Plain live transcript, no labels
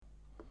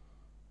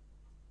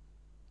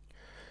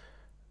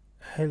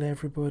Hello,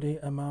 everybody.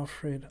 I'm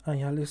Alfred,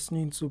 and you're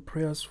listening to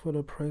Prayers for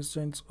the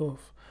President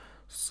of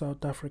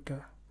South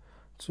Africa.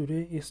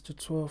 Today is the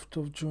 12th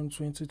of June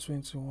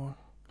 2021.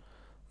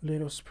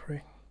 Let us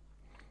pray.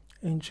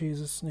 In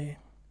Jesus' name.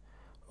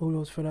 Oh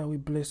Lord Father, we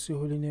bless your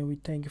holy name. We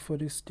thank you for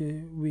this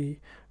day. We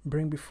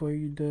bring before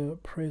you the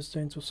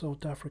President of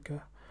South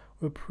Africa.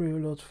 We pray,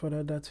 Lord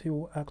Father, that he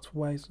will act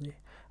wisely.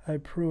 I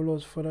pray,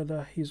 Lord Father,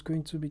 that he's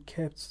going to be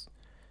kept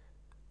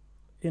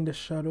in the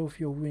shadow of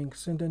your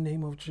wings. In the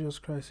name of Jesus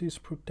Christ, he's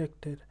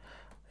protected.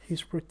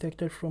 He's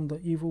protected from the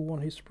evil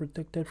one. He's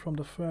protected from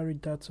the fiery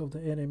darts of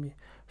the enemy,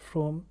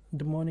 from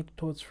demonic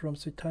thoughts, from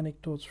satanic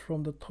thoughts,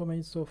 from the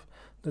torments of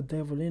the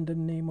devil. In the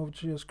name of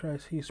Jesus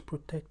Christ, he is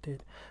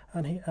protected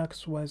and he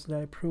acts wisely.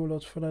 I pray,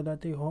 Lord Father,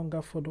 that the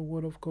hunger for the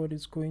word of God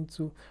is going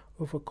to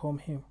overcome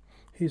him.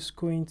 He's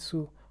going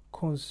to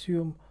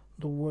consume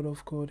the word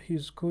of God.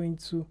 He's going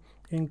to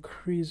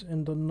increase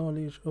in the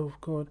knowledge of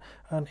God,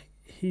 and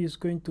he is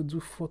going to do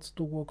forth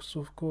the works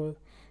of God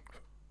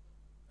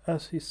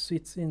as he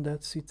sits in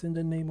that seat. In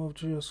the name of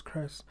Jesus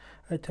Christ,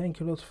 I thank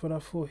you, Lord Father,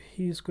 for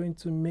he is going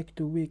to make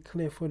the way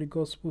clear for the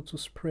gospel to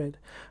spread.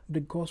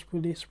 The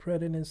gospel is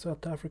spreading in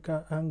South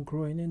Africa and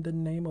growing in the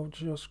name of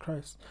Jesus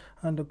Christ,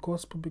 and the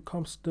gospel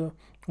becomes the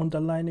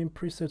underlining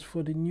precept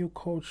for the new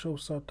culture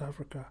of South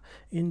Africa.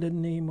 In the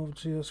name of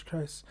Jesus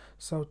Christ,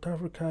 South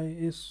Africa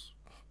is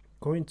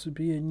going to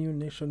be a new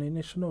nation, a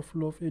nation of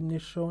love, a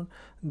nation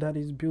that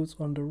is built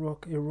on the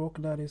rock, a rock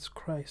that is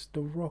Christ,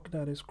 the rock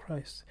that is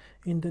Christ.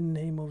 In the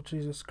name of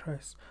Jesus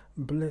Christ,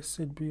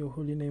 blessed be your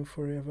holy name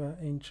forever,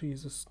 in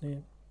Jesus'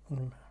 name.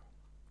 Amen.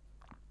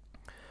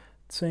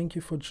 Thank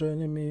you for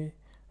joining me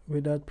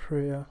with that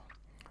prayer.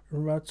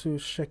 Remember to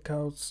check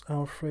out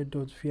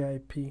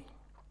alfred.vip.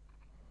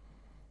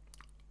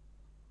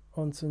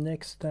 Until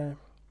next time,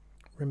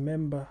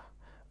 remember,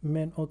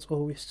 men ought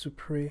always to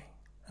pray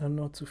and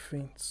not to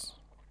faint.